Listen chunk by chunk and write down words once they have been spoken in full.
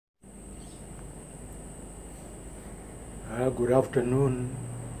Good afternoon.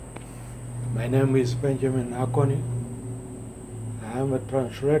 My name is Benjamin Akoni. I am a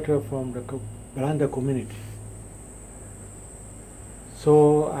translator from the Blanda community.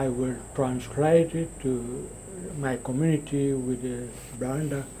 So I will translate it to my community with the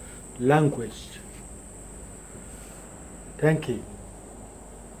Blanda language. Thank you.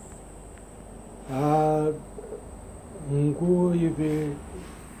 Ngu yivi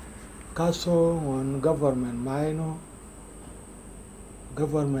kaso on government maino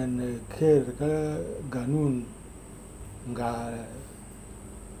government care ka ganun nga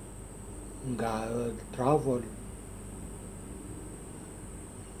travel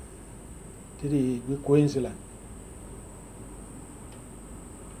tiri bi Queensland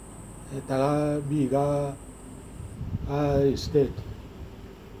taga biga a state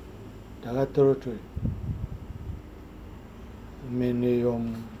taga territory min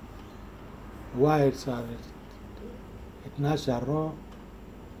yom wide sar itnasharo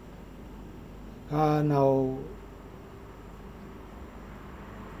ka now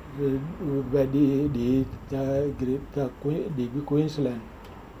di bi Queensland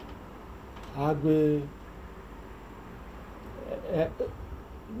agbe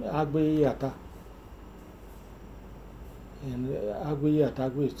yata agbe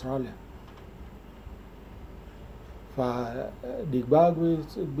Australia fa digba agbe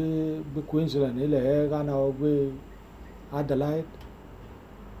Queensland ile kana agbe Adelaide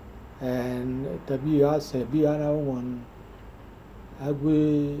and tabia sebia na won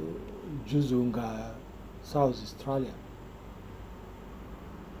agbe juzunga South Australia.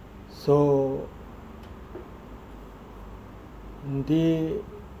 So ndi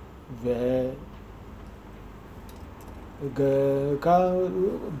ve ka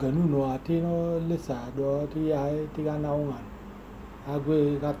ganuno atino lisa do ti ai ti kana ungan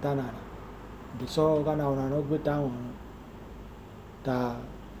agbe katana di so kana una no gbe town ta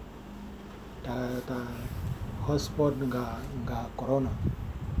hotspot nga corona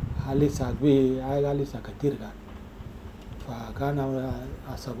halisa gbe ai halisa katirga fa kana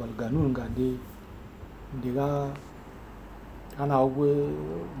asabal ganun gandi ndiga kana ogwe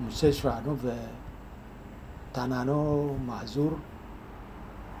museshwa no ve tanano mazur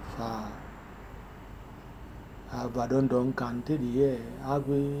fa badondon kante diye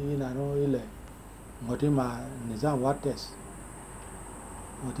agwe inano ile ngoti ma nizam wates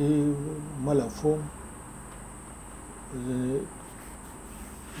ngoti mala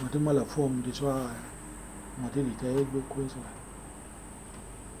form di swa ngoti di tayo gbe kweswa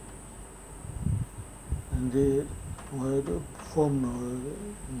ande form no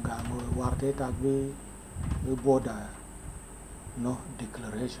nga warte tagbe border no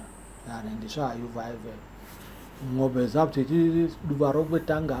declaration yani ndi swa yu vive ngobe zapti ti dubaro gbe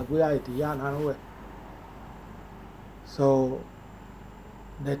tanga gbe aiti yana we so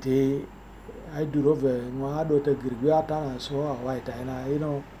that I do over no do te girgwe atana so awaita ina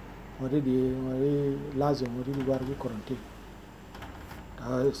ngori lazim ngori dubargu quarantine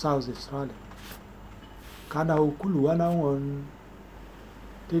South Australia kana ukulu wana won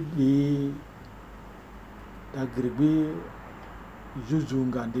ti da girgwe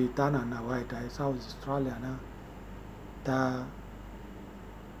juzunga ndi tana na waita South Australia na ta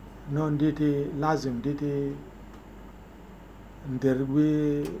non diti lazim diti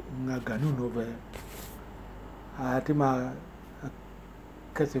nderwe nga ganuno be atima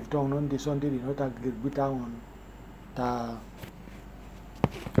kasif tong non di son di no ta girbuta on ta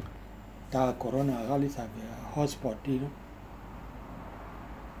corona gali sabe hotspot di no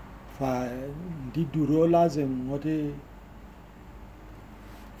fa di duro lazim ngote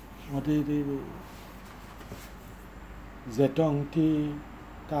zetong ti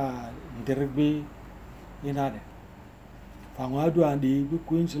ta nderbe inade fangadu andi bi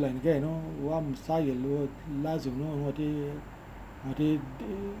Queensland ke no wa msayel lazim no ngote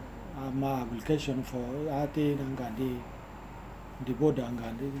ma application for ate ngandi di border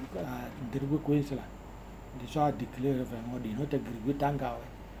ngandi ndirbi Queensland di so declare fa ngodi no te grigwi tanga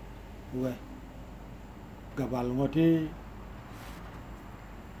we gabal ngote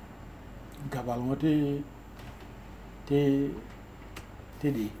te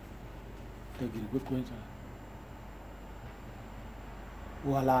di te grigwi Queensland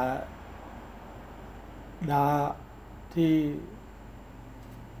wala da ti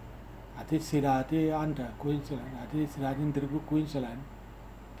ati sirati anda Queensland ati sirati ndirgu Queensland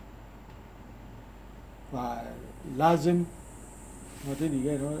wa lazim ngote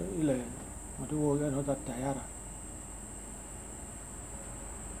dige no ile ngote wo ga no ta tayara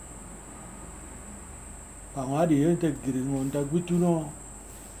pa ngadi yente giringo nda gutuno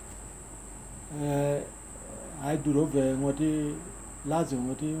I duro ve ngoti lazim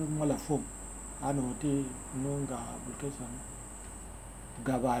ngoti mala form ano ngoti nunga application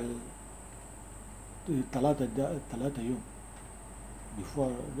gabal talata yom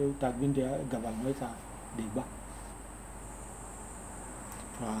before the tagbin dia gabal ngota digba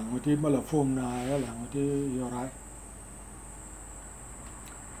fa ngoti mala form na yala ngoti yorai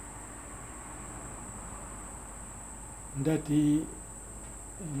ndati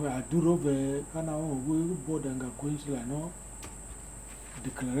aduro ve kana wu boda nga Queensland no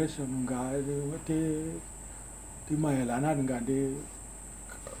declaration nga ti mayelana nga de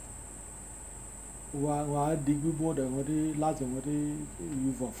wa digbi boda ngoti lazim ngoti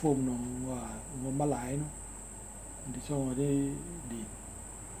yuva form no wa malai no ndi so ngoti di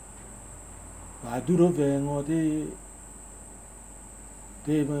wa aduro ve ngoti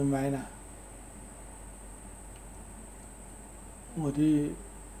te maina ngoti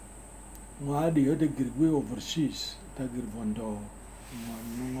ngadi yote girgwe overseas tagir bondo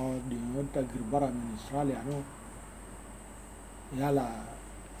ngodi tagir bara min Australia no yala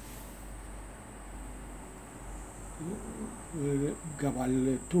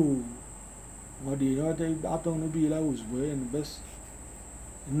gabal tu ngodi yote atong no bila usboy en bes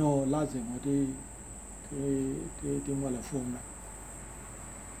no lazim ngodi te mala form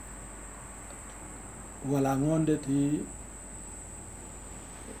wala ngonde ti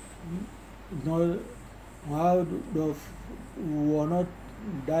no how do not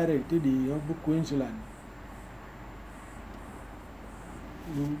directed the Queensland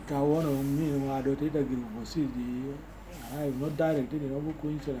kawono mi wado te da group si di I have not directed the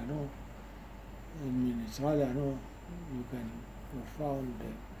Queensland no in Australia no you can found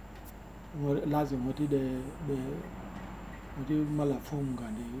lazim moti de mala form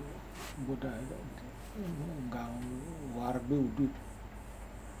gandi boda nga warbe udu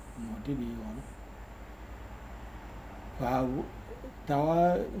moti di ono fa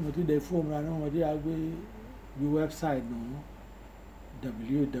tawa moti de form na no moti agbe the website no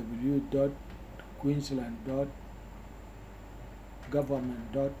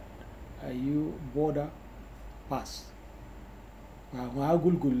www.queensland.government.au border pass wa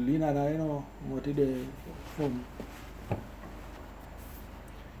gulgul lina na no moti de form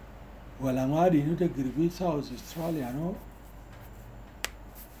wala ngadi no te girbi South Australia no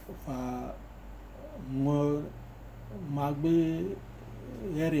fa mo magbe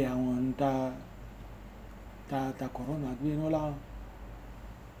area won ta corona gbe no la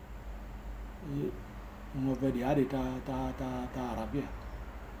mo ve di ade ta Arabia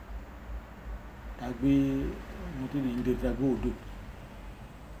ta gbe mo ti di inde ta go do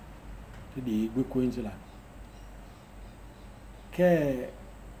ti di gbe Queensland ke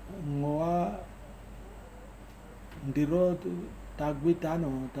ngoa ndiro ta gbe ta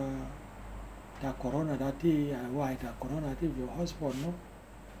no ta corona da ti wa ta corona ti ve hospital no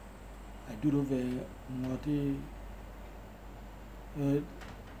aduro ve ngoti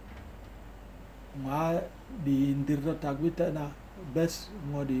ma di ndirta ta gbe ta na bes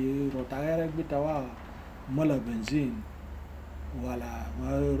ngodi rotagere gbe ta wa mala benzin wala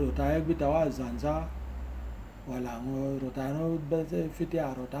rotagere gbe ta wa zanza wala rotano bes fiti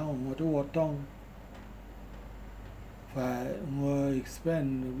a rotano ngoti wotong fa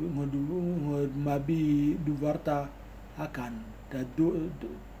expand mabi duvarta akan da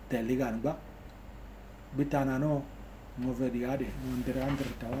teligan ba bitana no vedi ade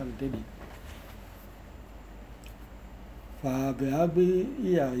andre tawal tedi fa beabi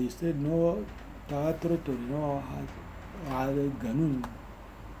ya instead no teatro to no ha ganun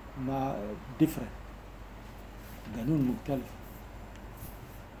ma different ganun مختلف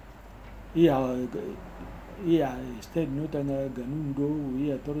iya instead no tanga ganun do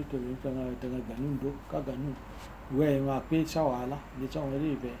iya toro to tanga ganun do ka ganun we ma pe sawala ni chong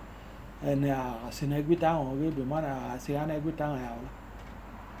ri be ene a sinegwita o be mana asiana gwita ya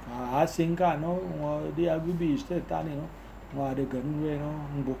wala a singa no di agubi instead tani no ma de ganun we no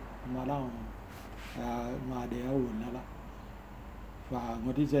mbo mala ma de awu nala fa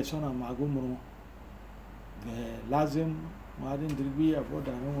ngoti je sona magumru lazim ma din dirbi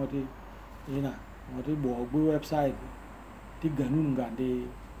aboda no ngoti ina ngoti bo gbe website ti ganun ngande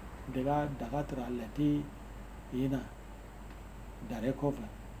daga traleti ina dare cover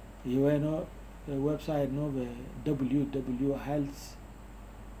you know the website no the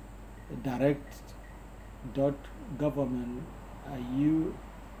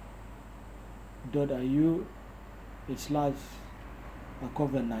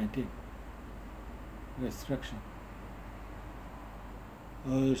restriction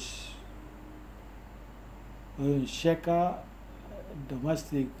Sheka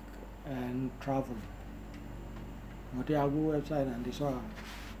domestic and travel ngoti agu website and so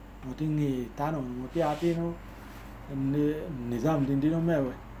ngoti ngi tano ngoti atino nizam dindino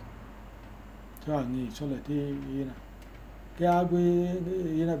mewe so ngi soleti ina ke agu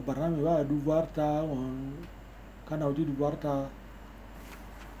ina barnami wa du varta on kana udi du varta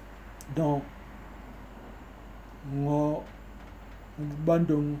don ngo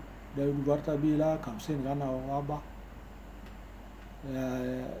bandung da du varta bila kamsin kana waba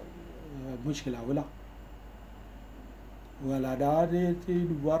mushkila wala da ti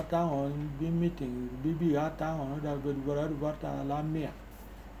du varta on bi meeting bi ata on da du varta la mia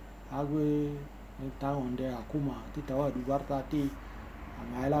agu ta on de akuma ti tawa du varta ti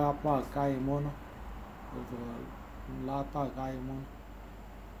amaila pa kai mono la pa kai mono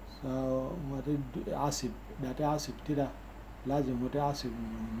so ngati asip data asip tida lazim ngati asip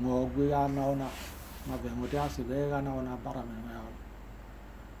ngogwe anaona mabe ngati asip ga anaona para me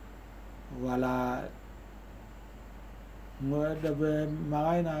wala ngoda be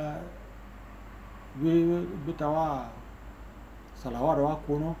magaina bitawa salawat wa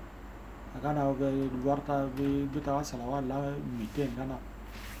kuno kana be duarta bitawa salawat la miten kana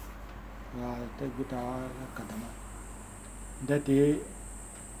wa te bitawa kadama dati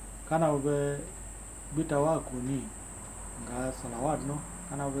kana be bitawa kuni ga salawat no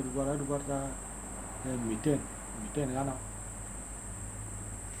kana be duarta miten kana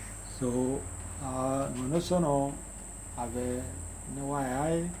so no sono ave ne wa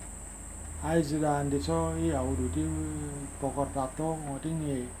ai zira ande so I auduti pokortato ngoti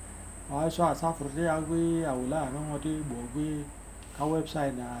ni ai so asafurti agui aula no ngoti bogi ka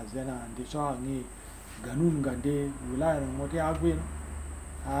website na zena ande so ngi ganun gande ula ngoti agui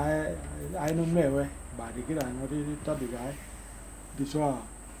ai no mewe ba di kira ngoti tabi gai di so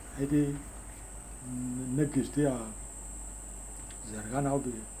ai di negisti a zergana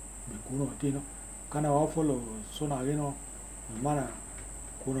obi kuno tino kana wa follow sona gino mana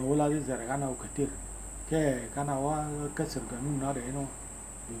kuna wala di zergana ukatir ke kana wa kasir ganun na da ino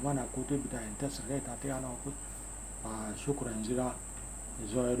bi mana kuti bida intasir kai ta ana ku shukran jira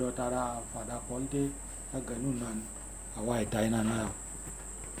zo edo tara fada quality ganun nan awai taina na